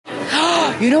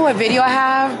You know what video I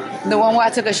have? The one where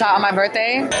I took a shot on my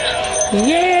birthday?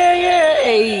 Yeah,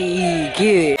 hey,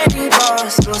 get it.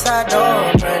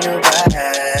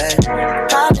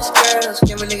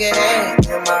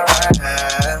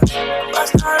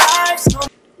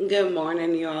 Good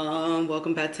morning, y'all.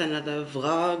 Welcome back to another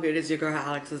vlog. It is your girl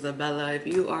Alex Isabella. If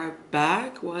you are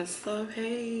back, what's up?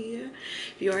 Hey,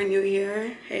 if you are new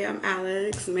here, hey, I'm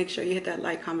Alex. Make sure you hit that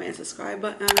like, comment, and subscribe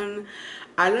button.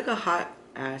 I look a hot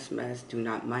ass mess. Do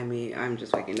not mind me. I'm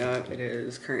just waking up. It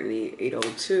is currently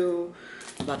 8:02.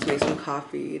 About to make some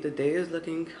coffee. The day is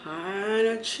looking kind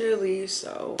of chilly,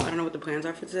 so I don't know what the plans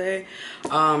are for today.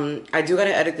 I do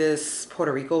gotta edit this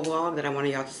Puerto Rico vlog that I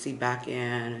wanted y'all to see back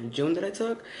in June that I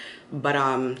took. But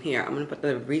here, I'm gonna put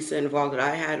the recent vlog that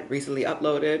I had recently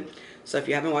uploaded. So if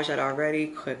you haven't watched that already,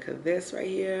 click this right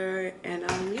here, and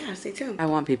yeah, stay tuned. I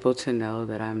want people to know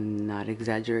that I'm not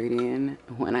exaggerating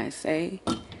when I say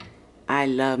I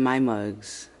love my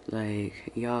mugs.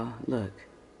 Like, y'all, look.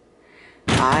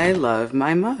 I love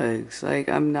my mugs. Like,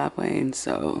 I'm not playing.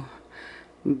 So,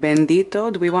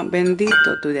 bendito. Do we want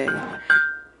bendito today?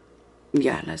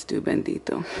 Yeah, let's do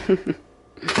bendito.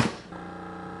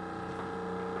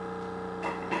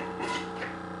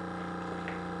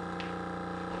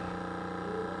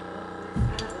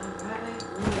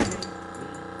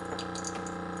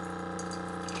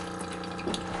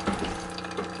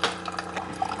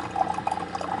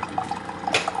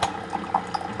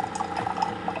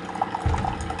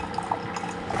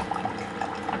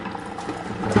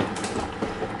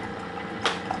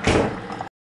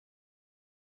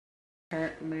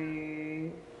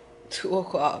 Currently 2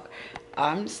 o'clock.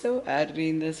 I'm still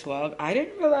editing this vlog. I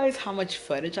didn't realize how much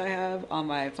footage I have on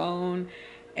my phone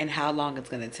and how long it's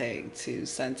gonna take to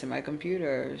send to my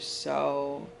computer.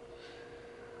 So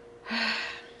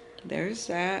there's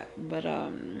that. But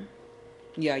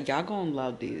yeah, y'all gonna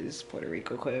love these Puerto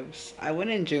Rico clips. I went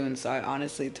in June, so I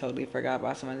honestly totally forgot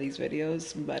about some of these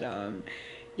videos, but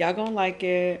y'all gonna like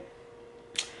it.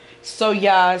 So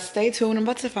yeah, stay tuned. I'm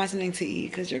about to find something to eat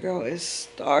because your girl is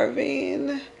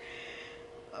starving.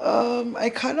 I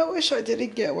kind of wish I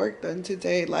didn't get work done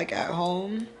today, like at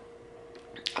home.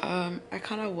 I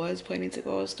kind of was planning to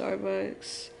go to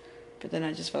Starbucks, but then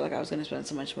I just felt like I was gonna spend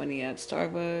so much money at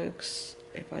Starbucks.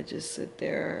 If I just sit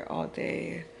there all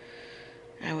day,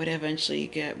 I would eventually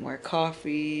get more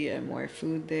coffee and more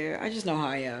food there. I just know how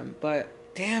I am. But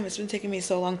damn, it's been taking me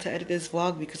so long to edit this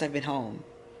vlog because I've been home.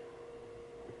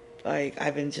 Like,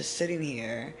 I've been just sitting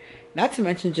here, not to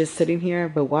mention just sitting here,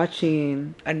 but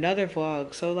watching another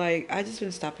vlog. So like, I just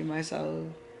been stopping myself,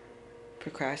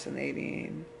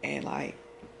 procrastinating, and like,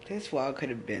 this vlog could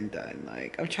have been done.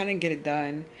 Like, I'm trying to get it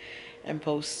done and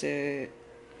post it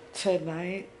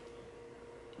tonight.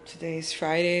 Today's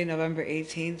Friday, November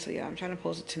 18th. So yeah, I'm trying to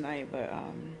post it tonight, but I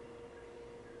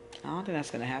don't think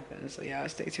that's gonna happen. So yeah,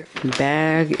 stay tuned.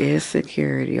 Bag is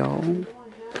secured, y'all.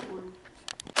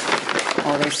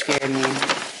 Oh, they scared me.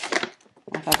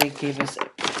 I thought they gave us it.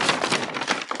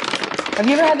 Have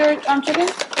you ever had their chicken?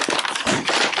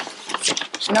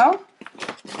 No?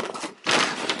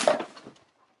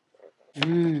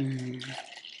 And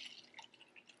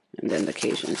then the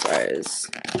Cajun fries.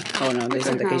 Oh no, these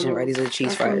aren't the Cajun fries. These are the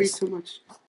cheese fries. Too much.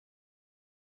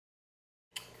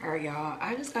 Alright, y'all.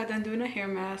 I just got done doing a hair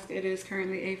mask. It is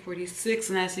currently 8:46,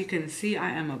 and as you can see, I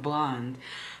am a blonde.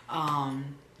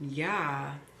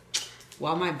 Yeah.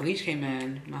 While my bleach came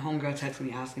in, my homegirl texted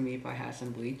me asking me if I had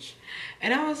some bleach.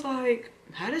 And I was like,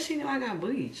 how does she know I got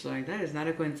bleach? Like, that is not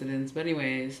a coincidence. But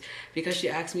anyways, because she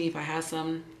asked me if I had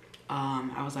some,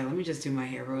 I was like, let me just do my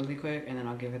hair really quick and then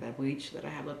I'll give her that bleach that I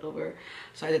have left over.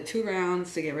 So I did 2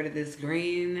 rounds to get rid of this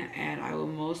green, and I will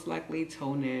most likely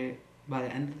tone it by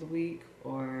the end of the week.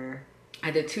 Or I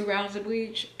did 2 rounds of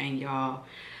bleach, and y'all,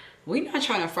 we not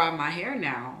trying to fry my hair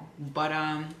now. But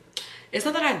it's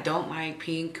not that I don't like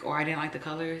pink or I didn't like the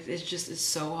colors. It's just, it's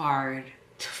so hard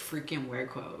to freaking wear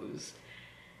clothes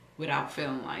without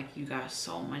feeling like you got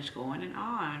so much going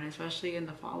on, especially in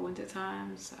the fall, winter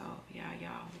time. So yeah,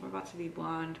 y'all, we're about to be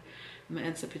blonde. I'm gonna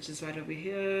insert pictures right over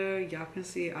here. Y'all can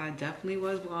see I definitely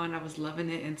was blonde. I was loving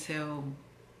it until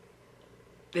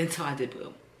I did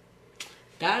blue.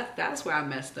 That's where I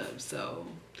messed up. So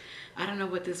I don't know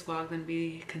what this vlog gonna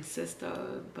be consist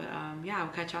of, but yeah, I'll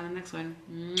catch y'all in the next one.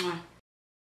 Mwah.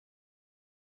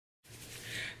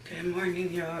 Good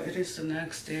morning, y'all. It is the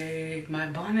next day. My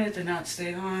bonnet did not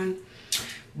stay on,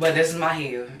 but this is my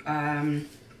hair.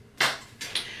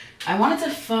 I wanted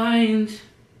to find,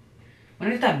 when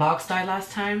I did that box dye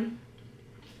last time,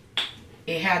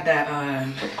 it had that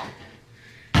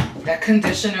that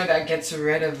conditioner that gets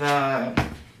rid of the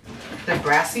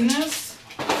brassiness,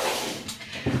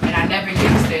 and I never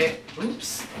used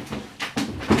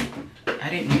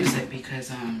because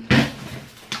I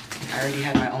already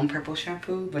had my own purple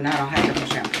shampoo, but now I don't have purple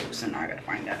shampoo, so now I gotta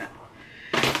find that.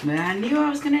 But I knew I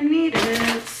was gonna need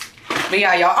it. But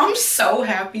yeah, y'all, I'm so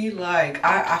happy. Like,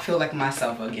 I feel like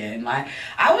myself again. Like,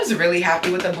 I was really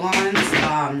happy with the blondes.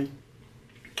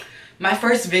 My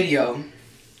first video,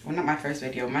 well, not my first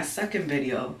video, my second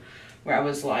video, where I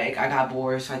was like, I got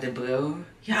bored, so I did blue.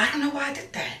 Yeah, I don't know why I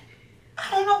did that.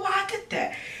 I don't know why I did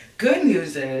that. Good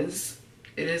news is,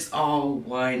 it is all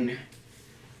one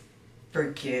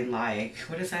freaking, like,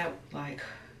 what is that? Like,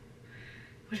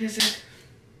 what is it?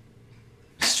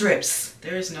 Strips.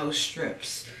 There's no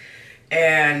strips.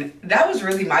 And that was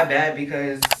really my bad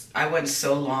because I went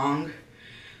so long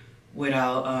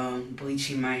without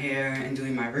bleaching my hair and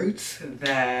doing my roots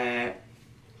that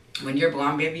when you're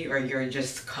blonde, baby, or you're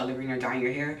just coloring or dyeing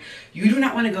your hair, you do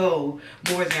not want to go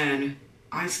more than,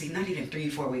 honestly, not even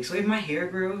 3-4 weeks. So if my hair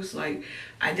grows, like,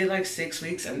 I did like 6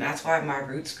 weeks, and that's why my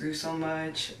roots grew so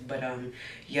much. But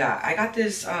yeah, I got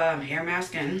this hair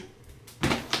mask in.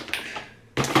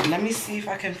 Let me see if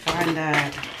I can find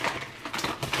that.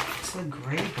 It's a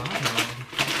gray bottle.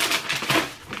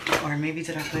 Or maybe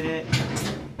did I put it?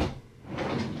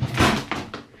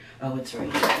 Oh, it's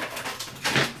right here.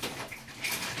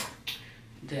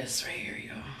 This right here,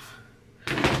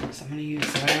 y'all. So I'm gonna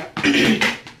use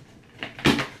that.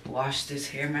 Wash this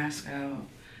hair mask out.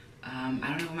 I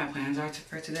don't know what my plans are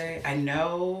for today. I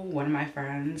know one of my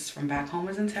friends from back home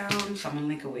is in town, so I'm gonna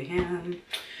link it with him.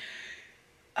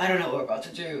 I don't know what we're about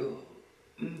to do,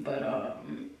 but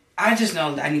I just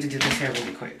know that I need to do this hair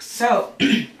really quick. So,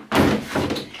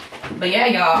 but yeah,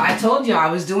 y'all, I told y'all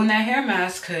I was doing that hair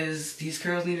mask because these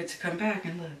curls needed to come back.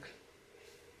 And look,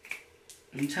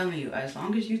 I'm telling you, as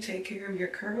long as you take care of your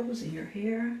curls and your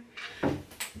hair,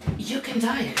 you can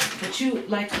dye it. But you,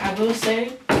 like, I will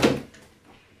say,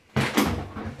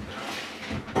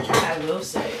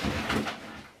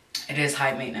 it is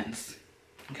high maintenance,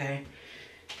 okay?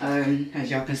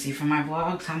 As y'all can see from my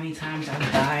vlogs, how many times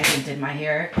I've dyed and did my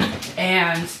hair.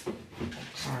 And,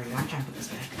 sorry, I'm trying to put this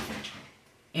back.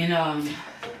 In the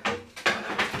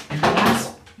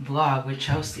last vlog with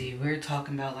Chelsea, we were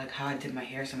talking about like how I did my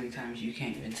hair so many times you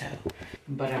can't even tell.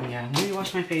 But yeah, let me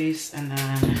wash my face and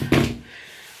then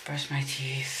brush my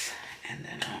teeth, and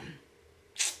then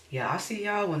yeah, I'll see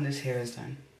y'all when this hair is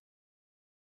done.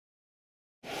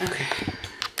 Okay.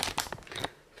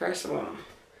 First of all,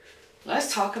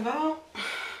 let's talk about,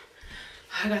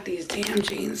 I got these damn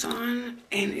jeans on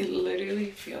and it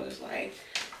literally feels like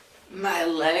my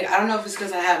leg, I don't know if it's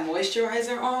because I have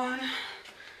moisturizer on,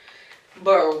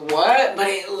 but what? But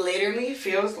it literally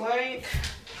feels like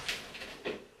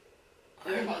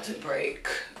they're about to break.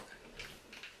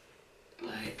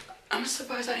 Like, I'm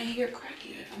surprised I ain't hear a crack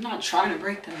yet. I'm not trying to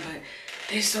break them, but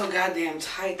they're so goddamn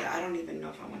tight that I don't even know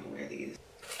if I want to wear these.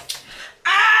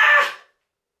 Ah!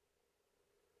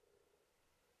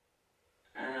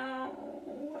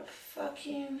 Ow,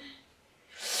 fucking...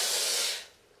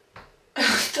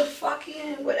 the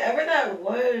fucking... whatever that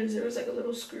was. There was like a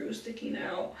little screw sticking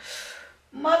out.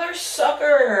 Mother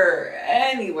sucker!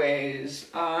 Anyways,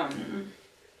 yeah,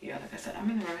 like I said, I'm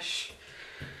in a rush.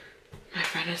 My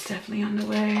friend is definitely on the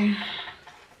way.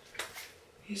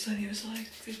 He said he was like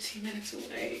 15 minutes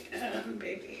away.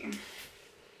 Baby,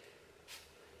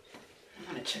 I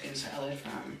want a chicken salad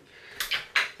from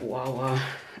Wawa.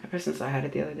 Ever since I had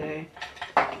it the other day,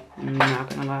 I'm not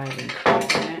gonna lie, I've been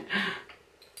craving it.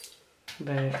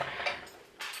 But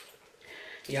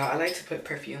yeah, I like to put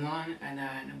perfume on, and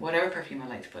then whatever perfume I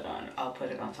like to put on, I'll put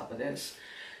it on top of this.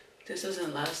 This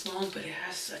doesn't last long, but it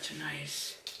has such a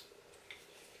nice,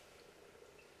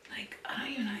 like, I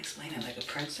don't even know how to explain it, like a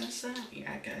princess scent?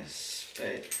 Yeah, I guess, but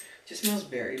it just smells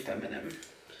very feminine.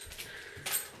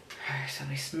 Alright, so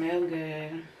we smell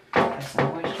good. Put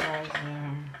some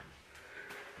moisturizer.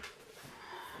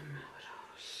 What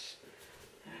else?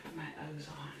 I put my Uggs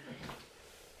on.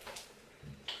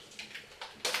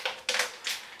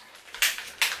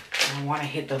 I want to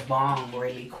hit the bomb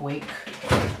really quick.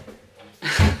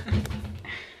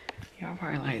 Y'all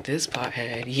probably like, this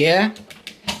pothead. Yeah,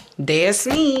 that's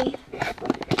me.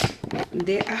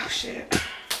 Oh shit.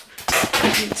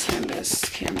 Let me turn this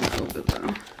camera over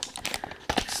though.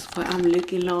 This is what I'm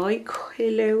looking like.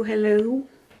 Hello, hello.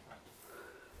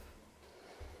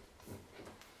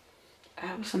 I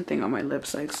have something on my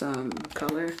lips, like some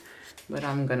color, but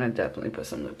I'm gonna definitely put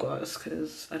some lip gloss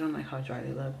because I don't like how dry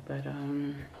they look. But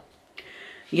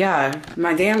yeah,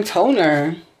 my damn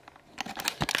toner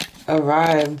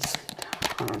arrived.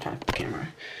 Hold on, I'm trying to put the camera.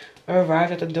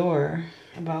 Arrived at the door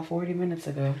about 40 minutes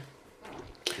ago.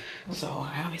 So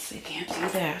I obviously can't do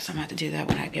that. So I'm gonna have to do that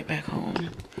when I get back home.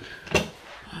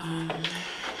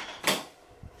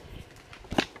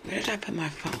 Where did I put my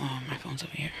phone? Oh, my phone's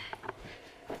over here.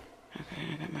 Okay,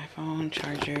 I got my phone,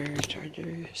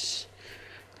 chargers.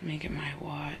 Let me get my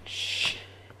watch.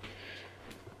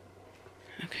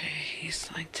 Okay,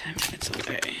 he's like 10 minutes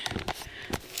away.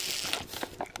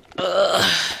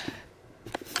 Ugh.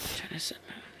 Trying to set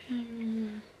my...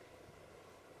 Damn,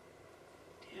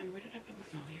 where did I put my...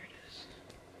 Oh, here it is.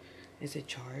 Is it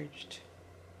charged?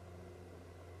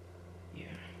 Yeah.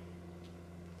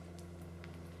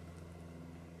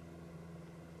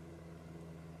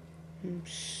 I'm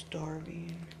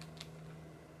starving.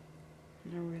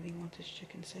 I really want this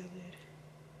chicken salad.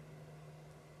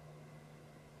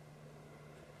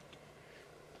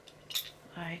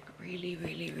 Like, really.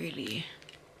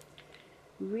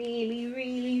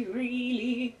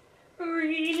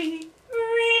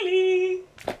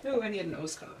 Oh, I need a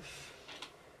nose cuff.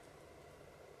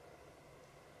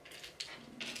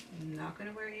 I'm not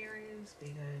gonna wear earrings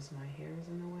because my hair is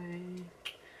in the way.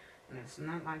 And it's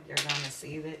not like you're gonna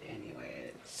see it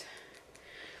anyways.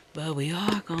 But we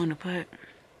are gonna put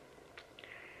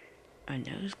a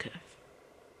nose cuff.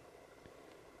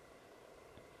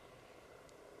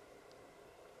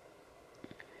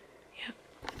 Yep.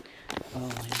 Oh,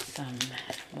 and some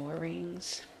more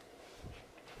rings.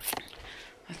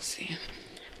 Let's see.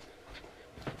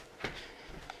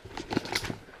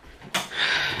 I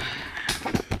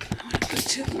want to put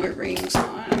 2 more rings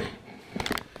on.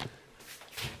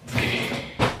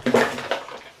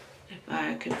 If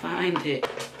I could find it.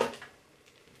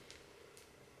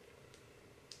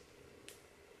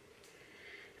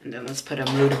 And then let's put a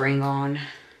mood ring on.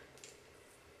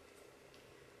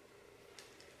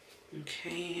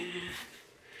 Okay.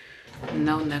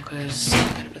 No necklace.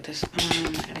 I gotta put this on.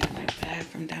 I gotta get my bag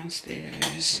from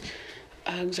downstairs.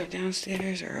 Uggs are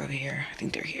downstairs or over here? I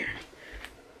think they're here.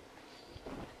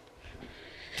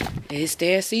 It's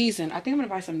their season. I think I'm gonna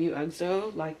buy some new Uggs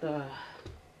though. Like the...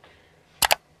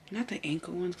 Not the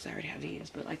ankle ones because I already have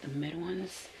these. But like the mid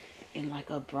ones in like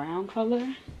a brown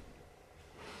color.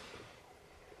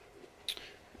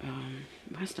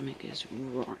 My stomach is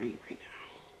roaring right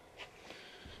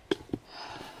now.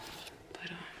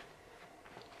 But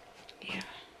yeah.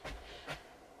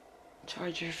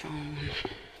 Charge your phone.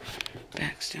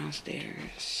 Bags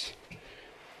downstairs.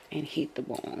 And heat the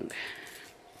bong.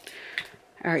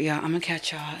 Alright, y'all. I'm gonna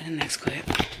catch y'all in the next clip.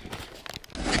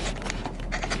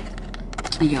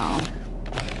 Y'all.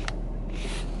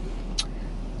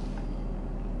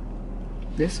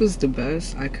 This was the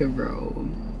best I could roll.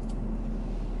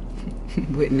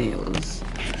 With nails.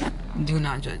 Do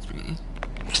not judge me.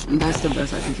 That's the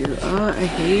best I can do.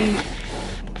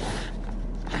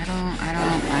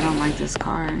 I don't like this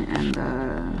car and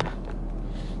the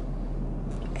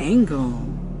angle.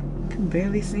 You can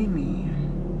barely see me.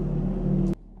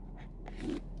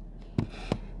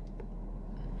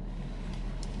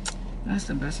 That's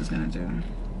the best it's gonna do.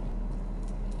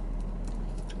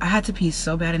 I had to pee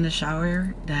so bad in the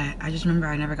shower that I just remember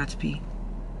I never got to pee.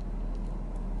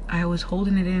 I was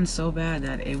holding it in so bad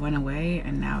that it went away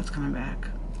and now it's coming back.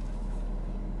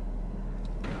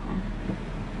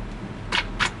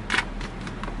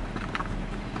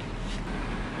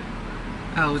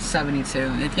 Oh, it's 72.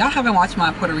 If y'all haven't watched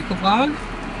my Puerto Rico vlog,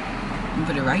 I'll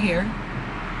put it right here.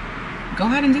 Go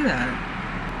ahead and do that.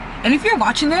 And if you're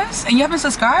watching this and you haven't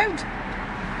subscribed,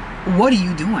 what are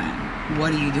you doing?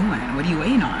 What are you doing? What are you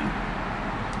waiting on?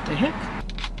 The heck?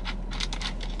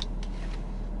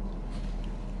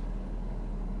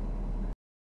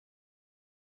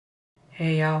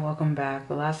 Hey y'all, welcome back.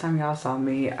 The last time y'all saw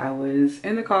me, I was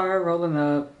in the car rolling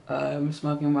up,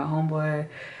 smoking with my homeboy.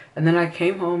 And then I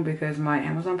came home because my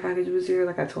Amazon package was here,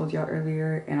 like I told y'all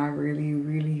earlier. And I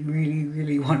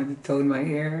really wanted to tone my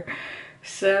hair.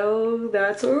 So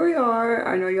that's where we are.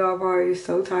 I know y'all probably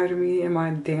so tired of me and my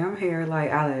damn hair.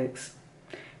 Like, Alex,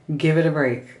 give it a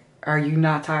break. Are you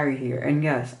not tired here? And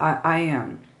yes, I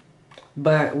am.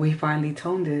 But we finally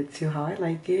toned it to how I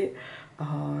like it.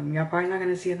 Y'all probably not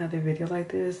gonna see another video like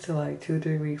this till like 2 or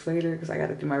 3 weeks later because I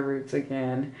gotta do my roots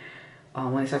again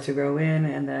when they start to grow in,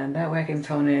 and then that way I can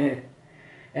tone it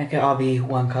and it can all be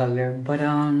one color. But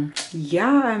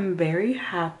yeah, I'm very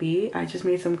happy. I just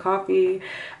made some coffee.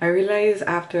 I realized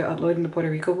after uploading the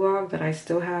Puerto Rico vlog that I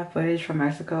still have footage from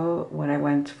Mexico when I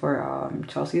went for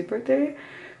Chelsea's birthday.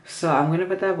 So I'm gonna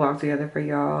put that vlog together for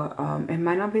y'all. It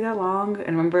might not be that long,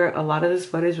 and remember, a lot of this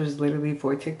footage was literally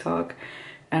for TikTok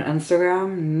and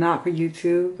Instagram, not for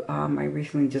YouTube. I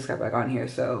recently just got back on here,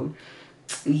 so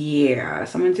yeah.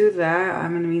 So I'm gonna do that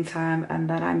in the meantime, and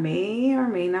then I may or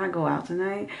may not go out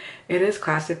tonight. It is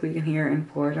classic weekend here in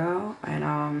Florida,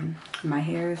 and my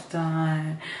hair is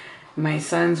done. My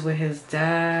son's with his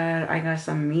dad. I got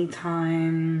some me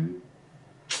time.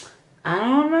 I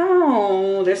don't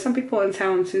know. There's some people in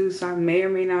town too, so I may or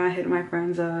may not hit my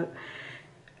friends up.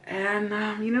 And,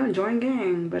 you know, join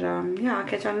gang. But, yeah, I'll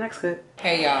catch y'all in the next clip.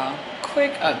 Hey, y'all.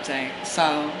 Quick update.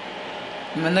 So,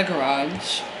 I'm in the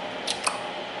garage.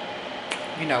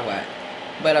 You know what?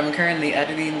 But I'm currently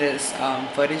editing this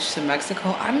footage to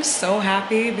Mexico. I'm so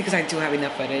happy because I do have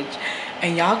enough footage.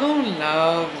 And y'all gonna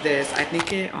love this. I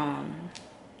think it, I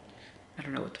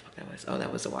don't know what the fuck that was. Oh,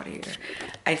 that was the water heater.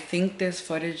 I think this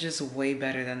footage is way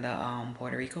better than the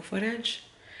Puerto Rico footage.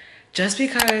 Just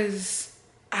because,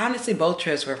 honestly, both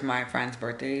trips were for my friends'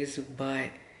 birthdays.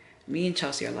 But me and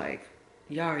Chelsea are like,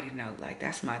 y'all already know, like,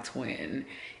 that's my twin.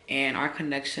 And our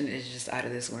connection is just out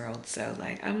of this world. So,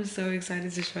 like, I'm so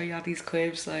excited to show y'all these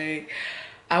clips. Like,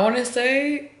 I want to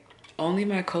say only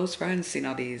my close friends seen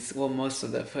all these. Well, most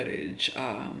of the footage.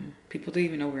 People didn't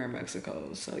even know we were in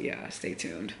Mexico. So, yeah, stay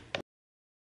tuned.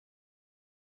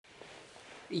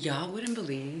 Y'all wouldn't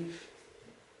believe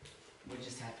what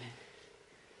just happened.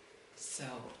 So,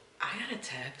 I got a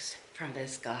text from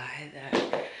this guy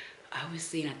that I was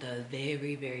seeing at the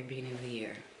very, very beginning of the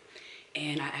year.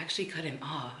 And I actually cut him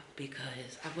off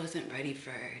because I wasn't ready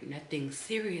for nothing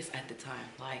serious at the time.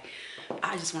 Like,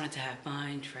 I just wanted to have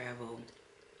fun, travel.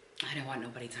 I didn't want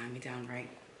nobody tying me down, right?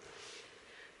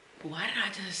 But why did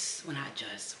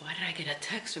I get a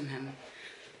text from him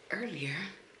earlier?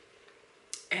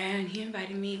 And he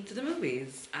invited me to the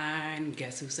movies. And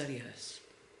guess who said yes?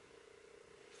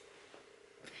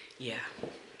 Yeah,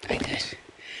 I did.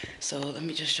 So let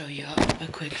me just show y'all a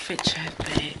quick fit check,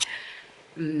 babe.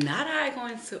 Not I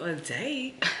going to a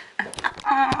date.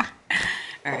 All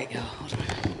right, y'all, hold on.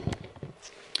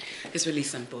 It's really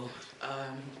simple.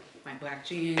 My black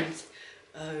jeans,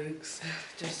 Uggs,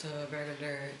 just a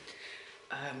regular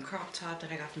crop top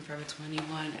that I got from Forever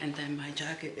 21, and then my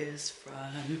jacket is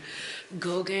from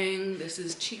Go Gang. This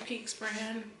is Cheap Geeks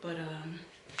brand, but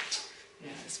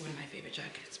yeah, it's one of my favorite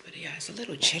jackets. But yeah, it's a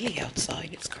little chilly outside.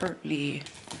 It's currently,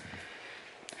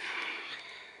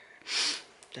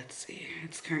 let's see,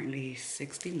 it's currently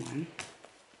 61.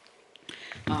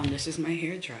 This is my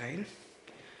hair dried.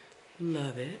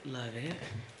 Love it, love it.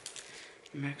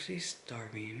 I'm actually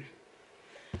starving.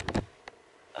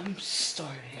 I'm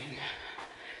starving.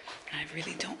 I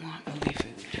really don't want movie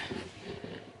food.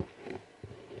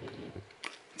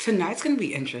 Tonight's gonna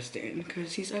be interesting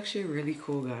because he's actually a really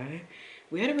cool guy.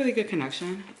 We had a really good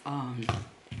connection.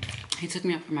 He took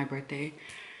me out for my birthday,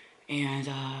 and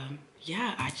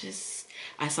yeah,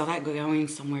 I saw that going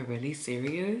somewhere really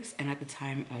serious, and at the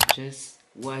time I just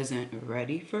wasn't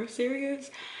ready for serious.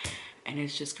 And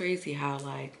it's just crazy how,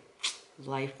 like,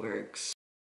 life works.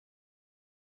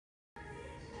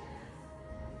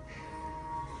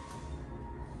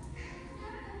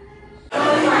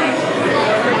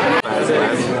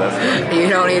 You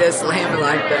don't need to slam it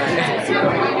like that.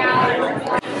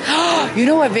 You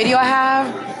know what video I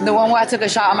have? The one where I took a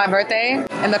shot on my birthday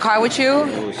in the car with you.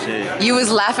 Oh shit. You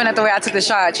was laughing at the way I took the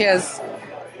shot. Cheers.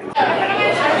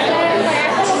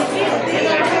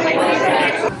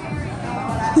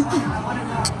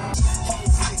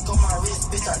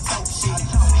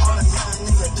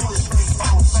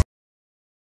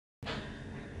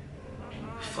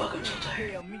 Fuck, I'm so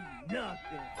tired.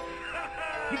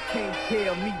 You can't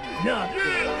tell me nothing.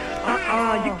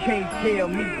 You can't tell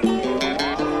me.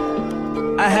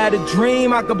 I had a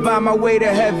dream I could buy my way to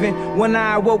heaven. When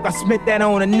I awoke, I spent that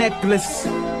on a necklace.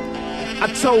 I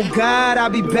told God I'll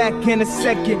be back in a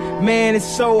second. Man, it's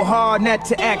so hard not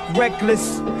to act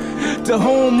reckless. To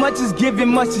whom much is given,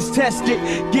 much is tested.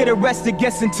 Get arrested,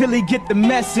 guess until he get the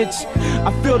message.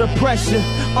 I feel the pressure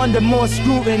under more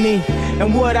scrutiny.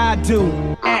 And what I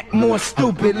do, act more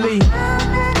stupidly.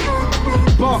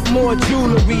 Bought more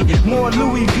jewelry, more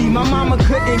Louis V. My mama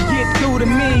couldn't get through to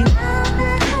me.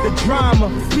 The drama,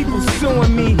 people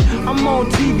suing me. I'm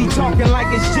on TV talking like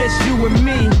it's just you and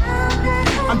me.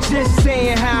 I'm just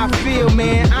saying how I feel,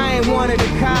 man. I ain't one of the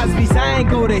Cosbys, I ain't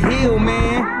go to Hill,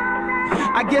 man.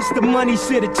 I guess the money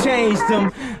should have changed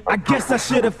them. I guess I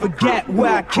should have forgot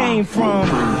where I came from.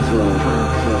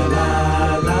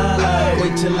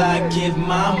 Wait till I get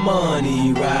my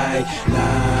money right.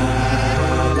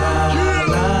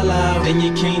 Then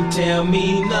you can't tell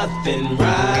me nothing,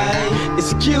 right?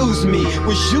 Excuse me,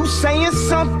 was you saying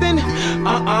something? You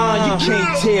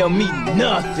can't tell me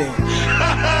nothing.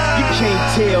 You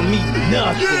can't tell me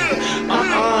nothing.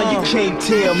 You can't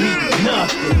tell me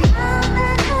nothing.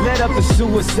 Let up the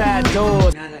suicide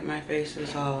door. Now that my face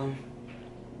is all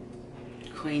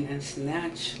clean and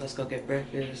snatched, let's go get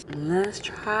breakfast. Let's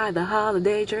try the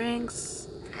holiday drinks.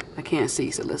 I can't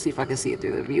see, so let's see if I can see it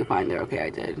through the viewfinder. Okay, I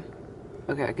did.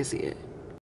 Okay, I can see it.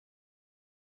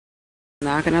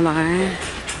 Not gonna lie,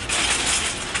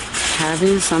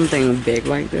 having something big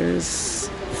like this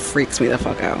freaks me the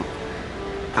fuck out.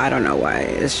 I don't know why.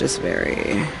 It's just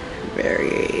very,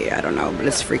 I don't know, but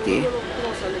it's freaky.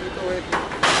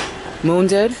 Moon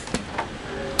did?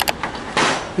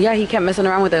 Yeah, he kept messing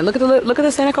around with it. Look at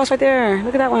the Santa Claus right there.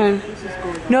 Look at that one.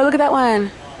 No, look at that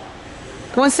one.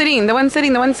 The one sitting, the one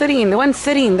sitting, the one sitting, the one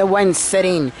sitting, the one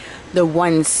sitting, the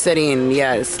one sitting.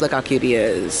 Yes, look how cute he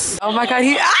is. Oh my god,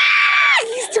 he's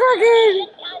twerking.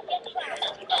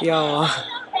 Yo,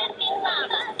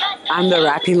 I'm the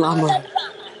rapping llama.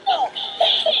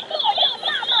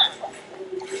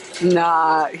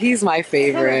 Nah, he's my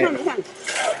favorite.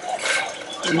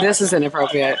 This is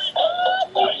inappropriate.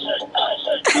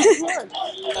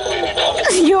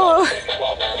 Yo.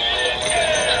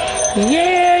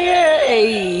 Yeah.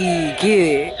 Hey,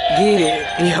 get it.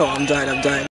 Yo, I'm done.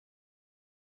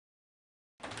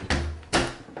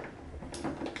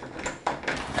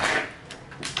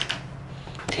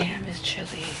 Damn, it's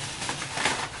chilly.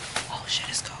 Oh shit,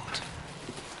 it's cold.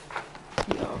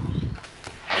 Yo.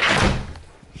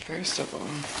 First of all,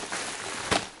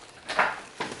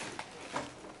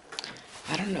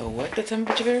 I don't know what the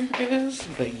temperature is,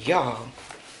 but y'all,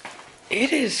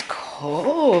 it is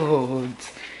cold.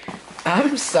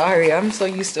 I'm sorry, I'm so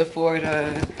used to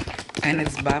Florida and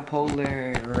it's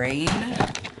bipolar rain.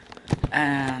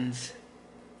 And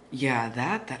yeah,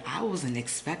 that I wasn't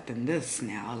expecting this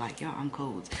now. Like, y'all, I'm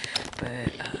cold.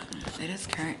 But it is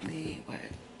currently, what,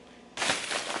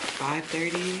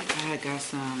 5:30. I had got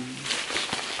some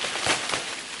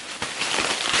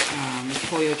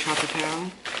pollo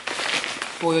tropical.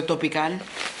 Pollo tropical.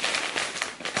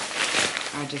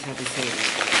 I just had to say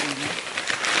that.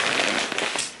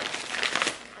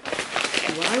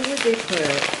 Why would they put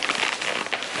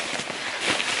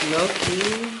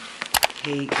low-key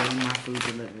hate getting my food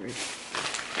delivered?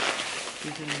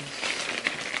 Because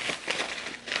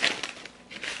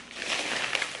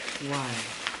why?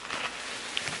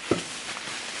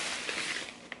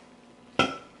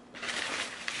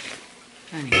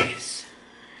 Anyways,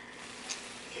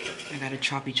 I got a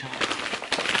choppy chop.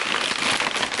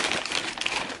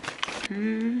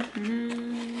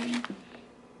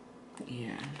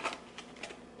 Yeah.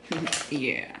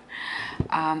 Yeah.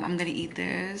 I'm gonna eat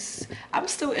this. I'm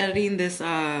still editing this.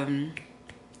 Actually,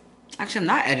 I'm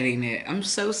not editing it. I'm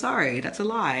so sorry. That's a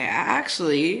lie.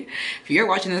 Actually, if you're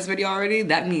watching this video already,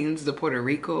 that means the Puerto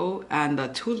Rico and the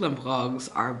Tulum vlogs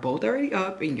are both already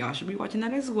up, and y'all should be watching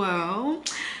that as well.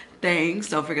 Thanks.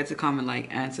 Don't forget to comment,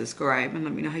 like, and subscribe, and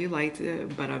let me know how you liked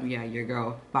it. But yeah, your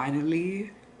girl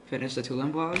finally finished the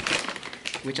Tulum vlog,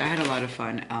 which I had a lot of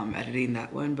fun editing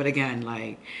that one. But again,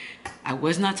 like, I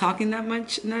was not talking that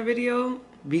much in that video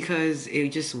because it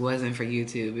just wasn't for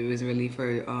YouTube. It was really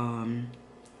for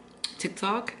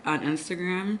TikTok on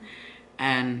Instagram,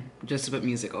 and just to put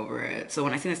music over it. So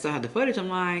when I seen I still had the footage, I'm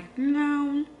like,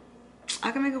 no,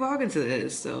 I can make a vlog into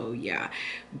this. So yeah,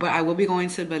 but I will be going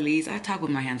to Belize. I talk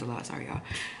with my hands a lot, sorry y'all.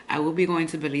 I will be going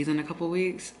to Belize in a couple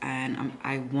weeks, and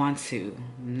I want to.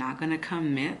 I'm not gonna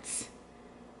commit,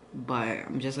 but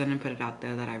I'm just gonna put it out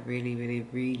there that I really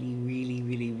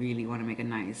want to make a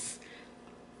nice,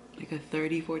 like a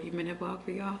 30-40 minute vlog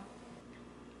for y'all.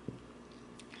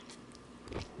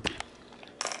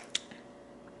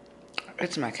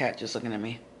 It's my cat just looking at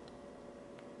me.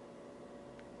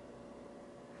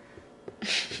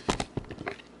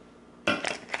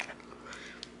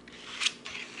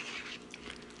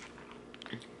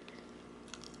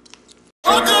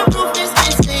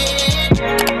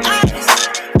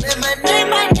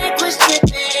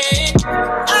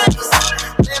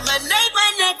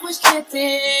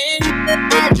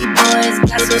 Boys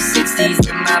got some 60s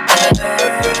in my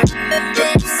blood.